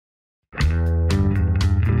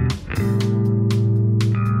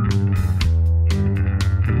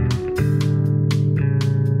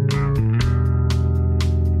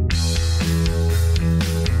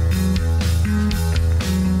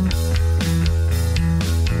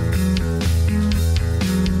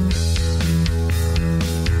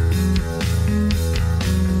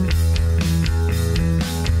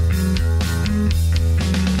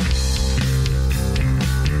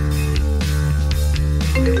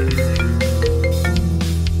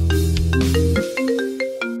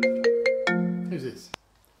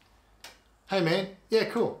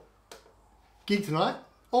Gig tonight?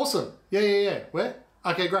 Awesome. Yeah. Where?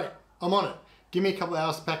 Okay, great. I'm on it. Give me a couple of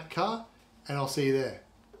hours to pack the car and I'll see you there.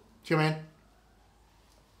 Chill, man.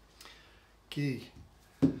 Gig.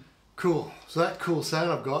 Cool. So that cool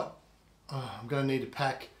sound I've got, I'm going to need to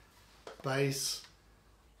pack bass.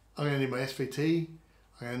 I'm going to need my SVT.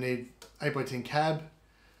 I'm going to need 8x10 cab.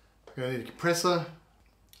 I'm going to need a compressor.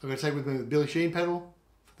 I'm going to take with me the Billy Sheehan pedal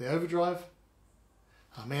for the overdrive.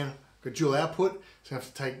 Oh man, I've got dual output, so I have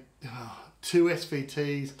to take 2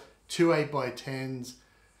 SVTs, 2 8x10s.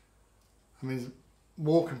 I mean,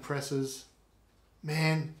 more compressors.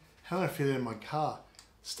 Man, how am I going to fit it in my car?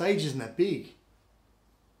 Stage isn't that big.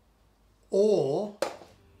 Or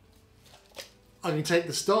I can take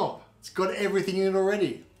the Stomp. It's got everything in it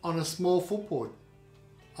already on a small footboard.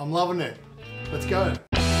 I'm loving it. Let's go.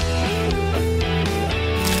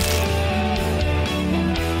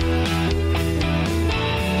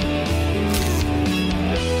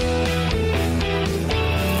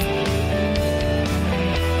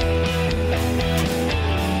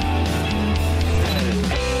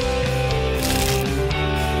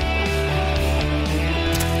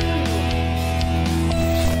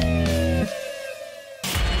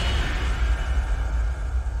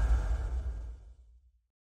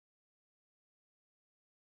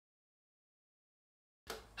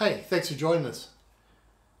 Hey, thanks for joining us.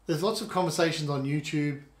 There's lots of conversations on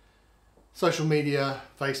YouTube, social media,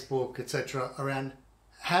 Facebook, etc. around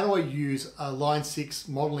how do I use a Line 6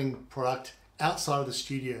 modeling product outside of the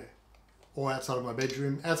studio or outside of my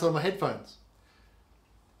bedroom, outside of my headphones.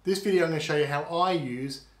 This video I'm going to show you how I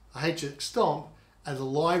use a HX Stomp as a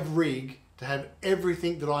live rig to have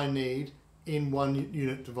everything that I need in one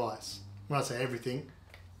unit device. When I say everything,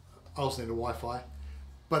 I also need a Wi-Fi,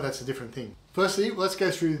 but that's a different thing. Firstly, let's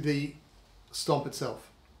go through the Stomp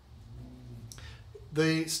itself.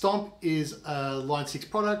 The Stomp is a Line 6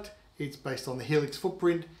 product. It's based on the Helix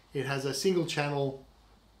footprint. It has a single channel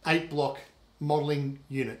 8-block modeling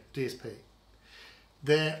unit, DSP.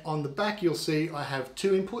 There on the back you'll see I have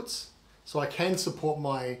 2 inputs, so I can support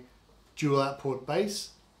my dual output bass,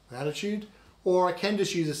 Attitude, or I can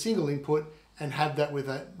just use a single input and have that with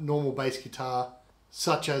a normal bass guitar,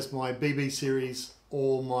 such as my BB series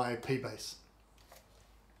or my P bass.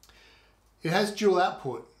 It has dual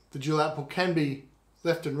output. The dual output can be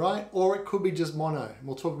left and right, or it could be just mono. And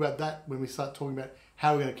we'll talk about that when we start talking about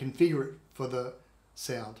how we're going to configure it for the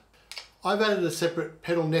sound. I've added a separate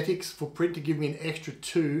pedal netics footprint to give me an extra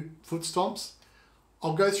 2 foot stomps.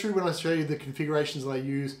 I'll go through when I show you the configurations that I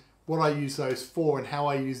use, what I use those for, and how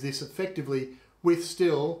I use this effectively with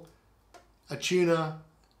still a tuner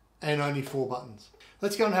and only 4 buttons.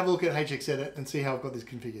 Let's go and have a look at HX Edit and see how I've got this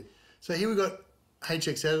configured. So here we've got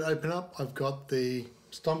HX Edit open up. I've got the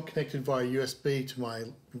Stomp connected via USB to my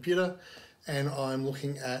computer, and I'm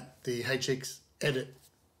looking at the HX Edit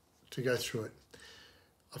to go through it.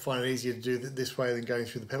 I find it easier to do it this way than going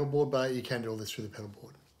through the pedal board, but you can do all this through the pedal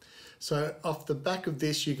board. So off the back of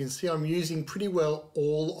this, you can see I'm using pretty well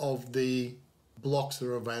all of the blocks that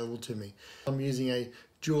are available to me. I'm using a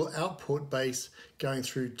dual output bass going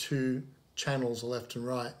through 2 channels left and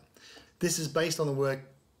right. This is based on the work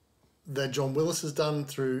that John Willis has done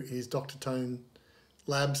through his Dr. Tone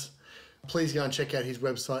Labs. Please go and check out his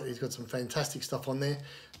website. He's got some fantastic stuff on there,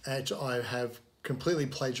 which I have completely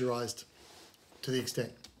plagiarized to the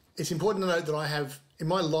extent. It's important to note that I have, in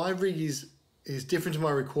my live rig is different to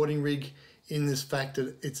my recording rig in this fact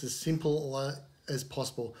that it's as simple as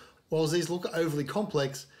possible. Whilst these look overly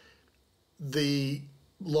complex, the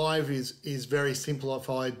live is very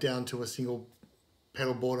simplified down to a single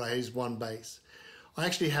pedal board. I use 1 bass. I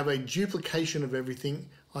actually have a duplication of everything.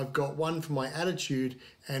 I've got one for my Attitude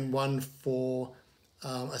and one for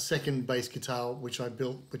a second bass guitar which I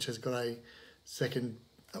built, which has got a second,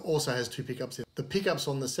 also has 2 pickups in it. The pickups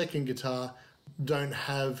on the second guitar don't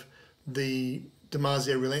have the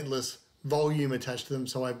Damasio Relentless volume attached to them,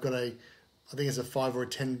 so I've got I think it's a 5 or a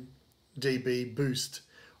 10 dB boost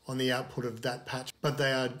on the output of that patch, but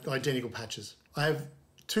they are identical patches. I have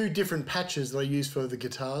 2 different patches that I use for the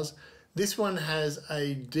guitars. This one has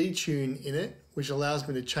a detune in it, which allows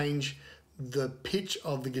me to change the pitch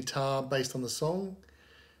of the guitar based on the song.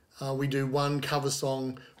 We do one cover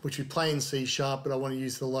song, which we play in C sharp, but I want to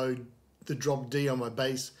use the drop D on my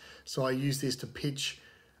bass. So I use this to pitch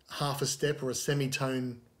half a step or a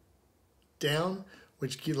semitone down,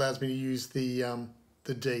 which allows me to use the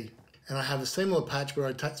D. And I have a similar patch where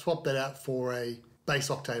I swap that out for a bass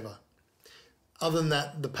octaver. Other than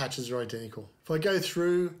that, the patches are identical. If I go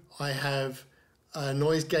through, I have a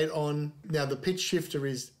noise gate on. Now the pitch shifter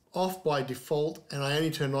is off by default, and I only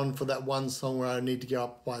turn on for that one song where I need to go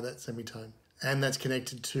up by that semitone. and that's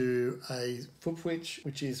connected to a foot switch,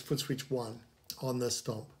 which is foot switch 1 on the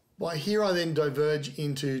Stomp. Well, here I then diverge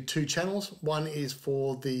into 2 channels. One is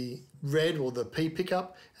for the red or the P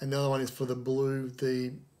pickup, and the other one is for the blue,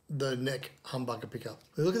 the neck humbucker pickup.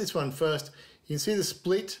 We look at this one first. You can see the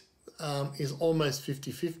split is almost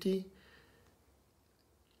 50-50.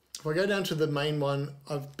 If I go down to the main one,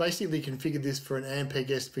 I've basically configured this for an Ampeg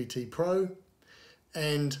SVT Pro,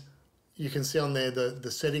 and you can see on there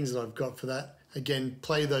the settings that I've got for that. Again,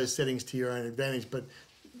 play those settings to your own advantage, but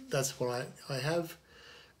that's what I have.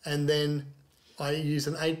 And then I use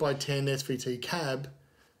an 8x10 SVT cab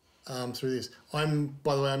through this. By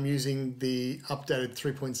the way, I'm using the updated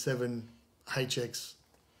 3.7 HX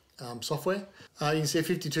software. You can see a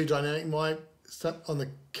 52 dynamic mic on the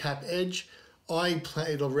cap edge. I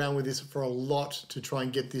played around with this for a lot to try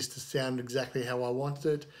and get this to sound exactly how I wanted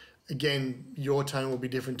it. Again, your tone will be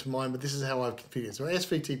different to mine, but this is how I've configured it. So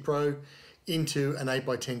SVT Pro into an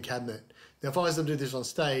 8x10 cabinet. Now, if I was to do this on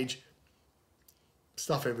stage,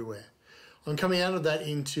 stuff everywhere. I'm coming out of that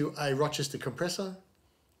into a Rochester compressor,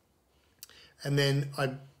 and then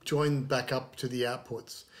I join back up to the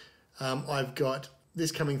outputs. I've got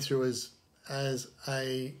this coming through as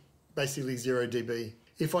a basically 0 dB.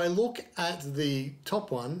 If I look at the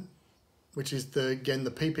top one, which is again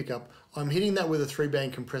the P pickup, I'm hitting that with a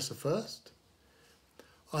 3-band compressor first.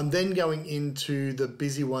 I'm then going into the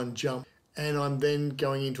busy one jump, and I'm then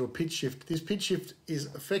going into a pitch shift. This pitch shift is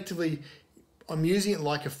effectively, I'm using it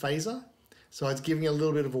like a phaser, so it's giving a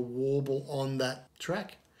little bit of a warble on that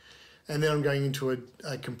track. And then I'm going into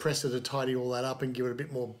a compressor to tidy all that up and give it a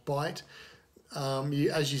bit more bite.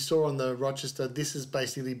 As you saw on the Rochester, this is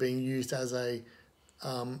basically being used as a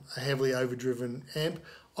heavily overdriven amp.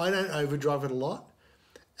 I don't overdrive it a lot,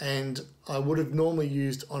 and I would have normally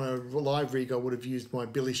used on a live rig, I would have used my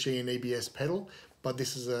Billy Sheehan EBS pedal, but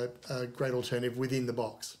this is a great alternative within the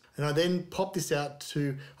box. And I then pop this out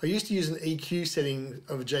to, I used to use an EQ setting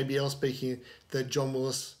of a JBL speaker that John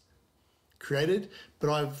Willis created,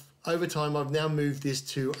 but over time I've now moved this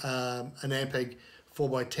to an Ampeg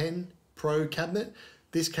 4x10 Pro cabinet.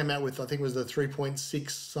 This came out with, I think it was the 3.6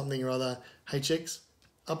 something or other HX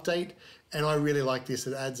update, and I really like this.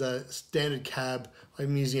 It adds a standard cab.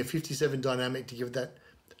 I'm using a 57 dynamic to give it that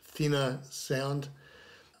thinner sound.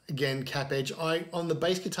 Again, cap edge. On the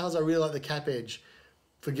bass guitars, I really like the cap edge.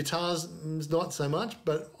 For guitars, not so much,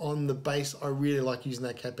 but on the bass, I really like using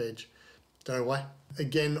that cap edge. Don't know why.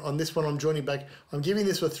 Again, on this one, I'm joining back. I'm giving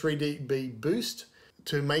this a 3 dB boost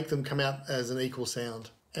to make them come out as an equal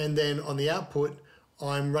sound. And then on the output,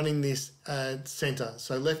 I'm running this at center.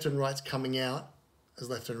 So left and right's coming out as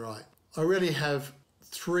left and right. I really have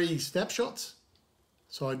 3 snapshots.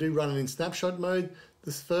 So I do run it in snapshot mode.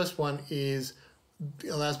 This first one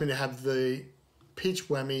allows me to have the pitch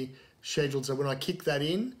whammy scheduled. So when I kick that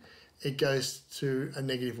in, it goes to a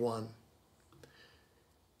 -1.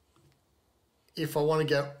 If I want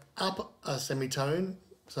to go up a semitone,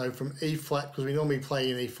 so from E flat, because we normally play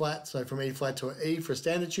in E flat, so from E flat to an E for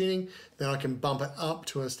standard tuning, then I can bump it up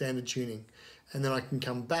to a standard tuning. And then I can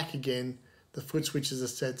come back again. The foot switches are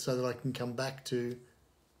set so that I can come back to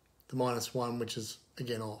the -1, which is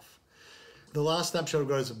again off. The last snapshot I've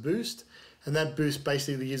got is a boost, and that boost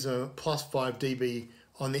basically gives a +5 dB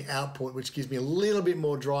on the output, which gives me a little bit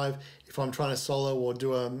more drive if I'm trying to solo or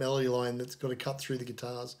do a melody line that's got to cut through the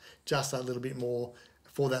guitars, just that little bit more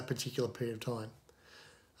for that particular period of time.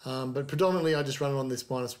 But predominantly I just run it on this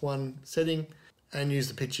 -1 setting and use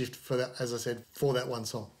the pitch shift for that, as I said, for that one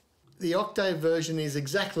song. The octave version is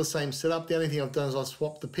exactly the same setup. The only thing I've done is I've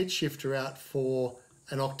swapped the pitch shifter out for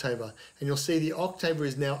an octaver, and you'll see the octaver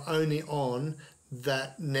is now only on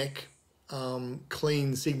that neck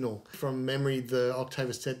clean signal. From memory, the octave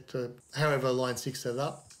is set to however line 6 set it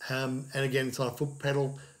up, and again it's on a foot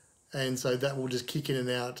pedal, and so that will just kick in and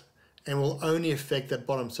out and will only affect that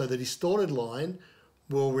bottom. So the distorted line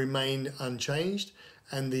will remain unchanged,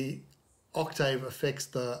 and the octave affects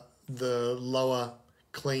the lower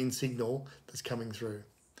clean signal that's coming through.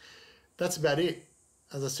 That's about it.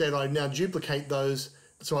 As I said, I now duplicate those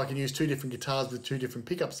so I can use 2 different guitars with 2 different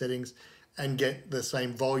pickup settings and get the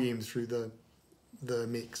same volume through the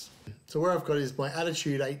mix. So where I've got is my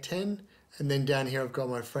Attitude 810, and then down here I've got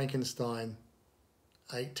my Frankenstein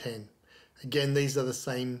 810. Again, these are the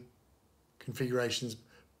same configurations,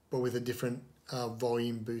 but with a different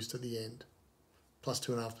volume boost at the end, plus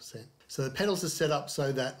 2.5%. So the pedals are set up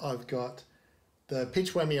so that I've got the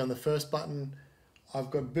pitch whammy on the first button,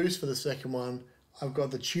 I've got boost for the second one, I've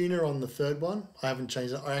got the tuner on the third one. I haven't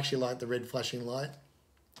changed it. I actually like the red flashing light.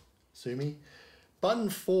 Sue me. Button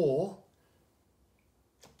 4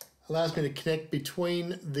 allows me to connect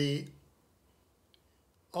between the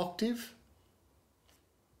octave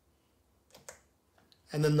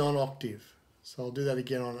and the non-octave. So I'll do that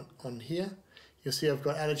again on here. You'll see I've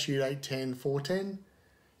got Attitude 810, 410.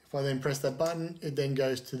 If I then press that button, it then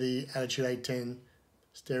goes to the Attitude 810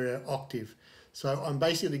 stereo octave. So I'm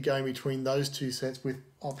basically going between those two sets with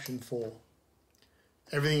option 4.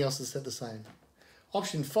 Everything else is set the same.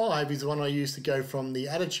 Option 5 is the one I use to go from the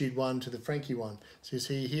Attitude one to the Frankie one. So you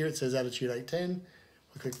see here it says Attitude 810.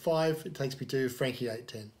 I click 5, it takes me to Frankie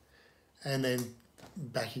 810. And then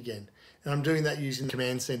back again. And I'm doing that using the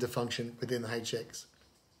command center function within the HX.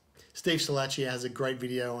 Steve Salacci has a great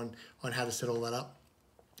video on how to set all that up.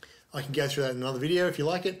 I can go through that in another video if you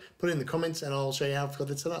like it. Put it in the comments and I'll show you how I've got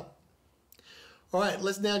that set up. Alright,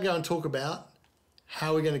 let's now go and talk about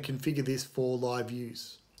how we're going to configure this for live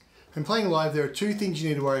use. When playing live, there are two things you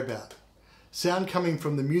need to worry about. Sound coming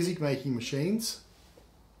from the music making machines,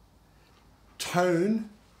 tone,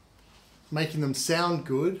 making them sound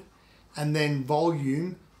good, and then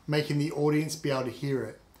volume, making the audience be able to hear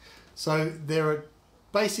it. So there are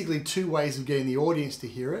basically two ways of getting the audience to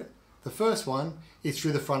hear it. The first one is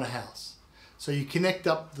through the front of house. So you connect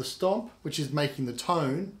up the stomp, which is making the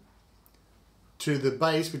tone, to the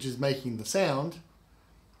bass, which is making the sound,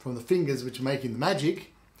 from the fingers, which are making the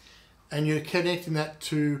magic, and you're connecting that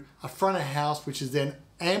to a front of house, which is then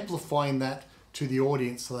amplifying that to the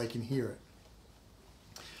audience so they can hear it.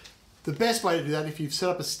 The best way to do that, if you've set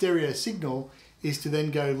up a stereo signal, is to then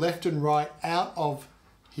go left and right out of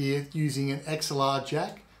here using an XLR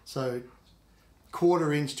jack, so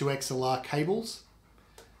 1/4 inch to XLR cables,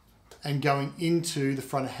 and going into the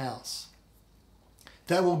front of house.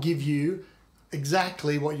 That will give you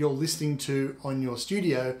exactly what you're listening to on your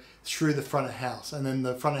studio through the front of house, and then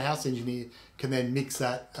the front of house engineer can then mix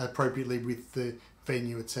that appropriately with the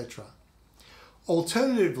venue, etc.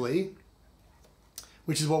 Alternatively,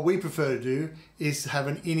 which is what we prefer to do, is to have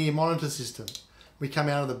an in-ear monitor system. We come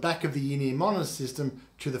out of the back of the in-ear monitor system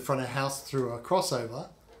to the front of house through a crossover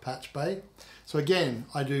patch bay. So again,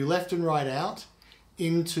 I do left and right out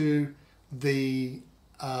into the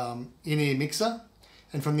in-ear mixer,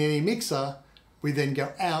 and from the in-ear mixer we then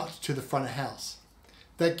go out to the front of house.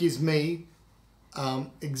 That gives me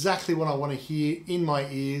exactly what I want to hear in my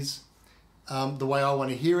ears, the way I want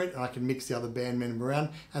to hear it, and I can mix the other band members around,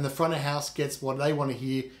 and the front of house gets what they want to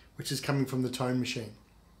hear, which is coming from the tone machine.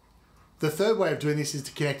 The third way of doing this is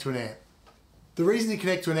to connect to an amp. The reason to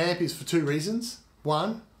connect to an amp is for two reasons.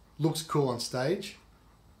 One, looks cool on stage.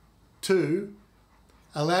 Two,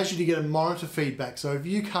 allows you to get a monitor feedback. So if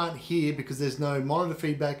you can't hear because there's no monitor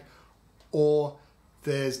feedback or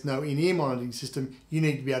there's no in-ear monitoring system, you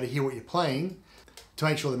need to be able to hear what you're playing to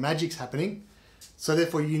make sure the magic's happening. So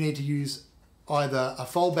therefore you need to use either a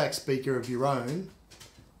foldback speaker of your own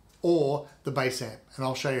or the bass amp, and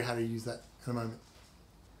I'll show you how to use that in a moment.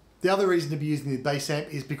 The other reason to be using the bass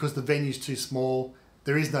amp is because the venue's too small.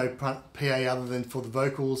 There is no PA other than for the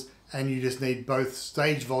vocals, and you just need both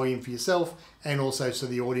stage volume for yourself and also so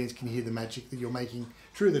the audience can hear the magic that you're making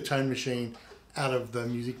through the tone machine out of the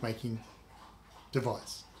music making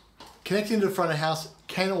device. Connecting to the front of house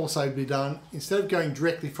can also be done, instead of going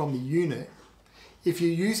directly from the unit, if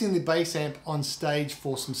you're using the bass amp on stage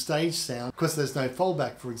for some stage sound, because there's no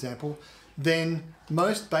fallback for example, then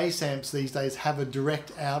most bass amps these days have a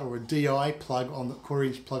direct out or a DI plug on the 1/4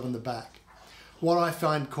 inch plug on the back. What I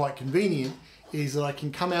find quite convenient is that I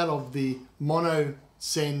can come out of the mono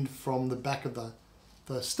send from the back of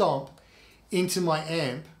the stomp into my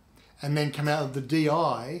amp and then come out of the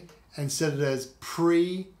DI and set it as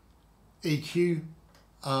pre-EQ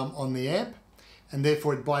on the amp, and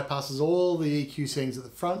therefore it bypasses all the EQ settings at the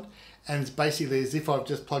front, and it's basically as if I've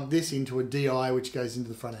just plugged this into a DI which goes into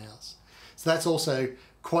the front of house. So that's also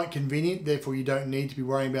quite convenient, therefore you don't need to be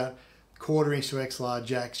worrying about 1/4 inch to XLR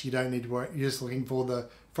jacks. You don't need to worry, you're just looking for the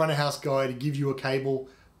front of house guy to give you a cable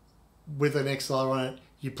with an XLR on it.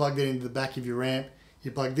 You plug that into the back of your amp,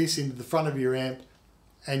 you plug this into the front of your amp,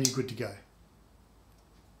 and you're good to go.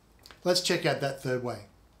 Let's check out that third way.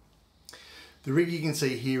 The rig you can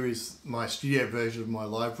see here is my studio version of my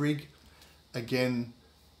live rig. Again,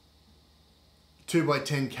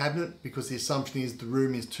 2x10 cabinet, because the assumption is the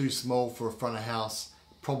room is too small for a front of house.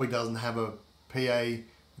 Probably doesn't have a PA,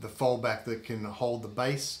 the fallback that can hold the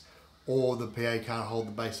bass, or the PA can't hold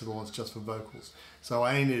the bass at all, it's just for vocals. So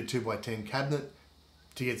I only need a 2x10 cabinet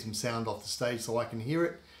to get some sound off the stage so I can hear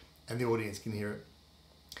it and the audience can hear it.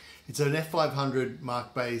 It's an F500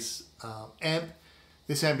 MarkBass amp.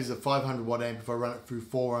 This amp is a 500 watt amp if I run it through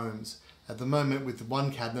 4 ohms. At the moment with the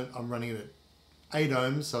one cabinet I'm running it at 8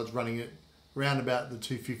 ohms, so it's running it around about the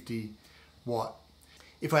 250 watt.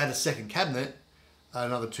 If I had a second cabinet,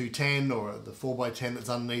 another 210 or the 4x10 that's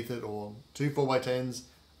underneath it, or two 4x10s,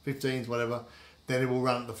 15s, whatever, then it will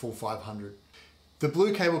run at the full 500. The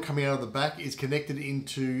blue cable coming out of the back is connected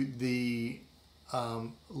into the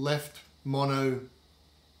left mono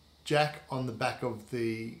jack on the back of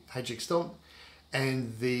the HX Stomp,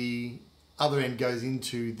 and the other end goes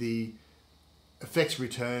into the effects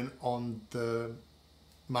return on the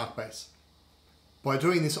MarkBass. By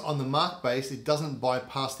doing this on the MarkBass, it doesn't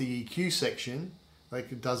bypass the EQ section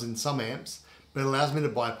like it does in some amps, but it allows me to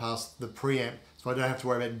bypass the preamp, so I don't have to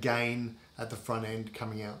worry about gain at the front end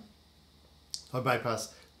coming out. I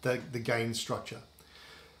bypass the gain structure.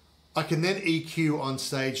 I can then EQ on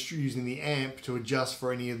stage using the amp to adjust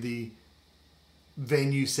for any of the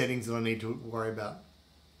venue settings that I need to worry about.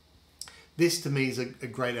 This to me is a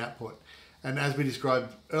great output. And as we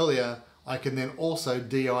described earlier, I can then also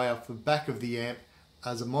DI off the back of the amp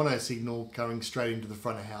as a mono signal going straight into the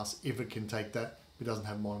front of house if it can take that, if it doesn't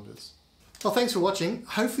have monitors. Well, thanks for watching.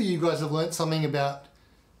 Hopefully you guys have learned something about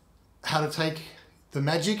how to take the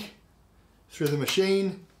magic through the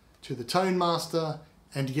machine to the tone master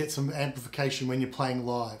and to get some amplification when you're playing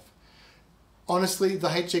live. Honestly, the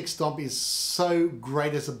HX Stomp is so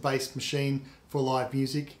great as a bass machine for live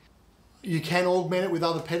music. You can augment it with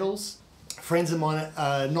other pedals. Friends of mine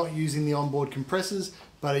are not using the onboard compressors,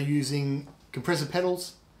 but are using compressor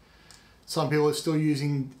pedals. Some people are still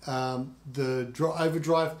using the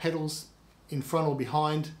overdrive pedals in front or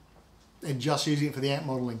behind and just using it for the amp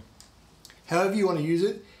modeling. However you want to use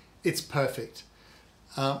it, it's perfect.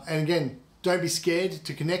 And again, don't be scared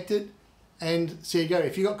to connect it, and so you go.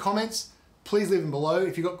 If you've got comments, please leave them below.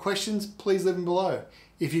 If you've got questions, please leave them below.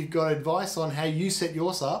 If you've got advice on how you set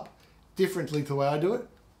yours up differently to the way I do it,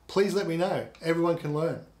 please let me know. Everyone can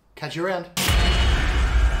learn. Catch you around.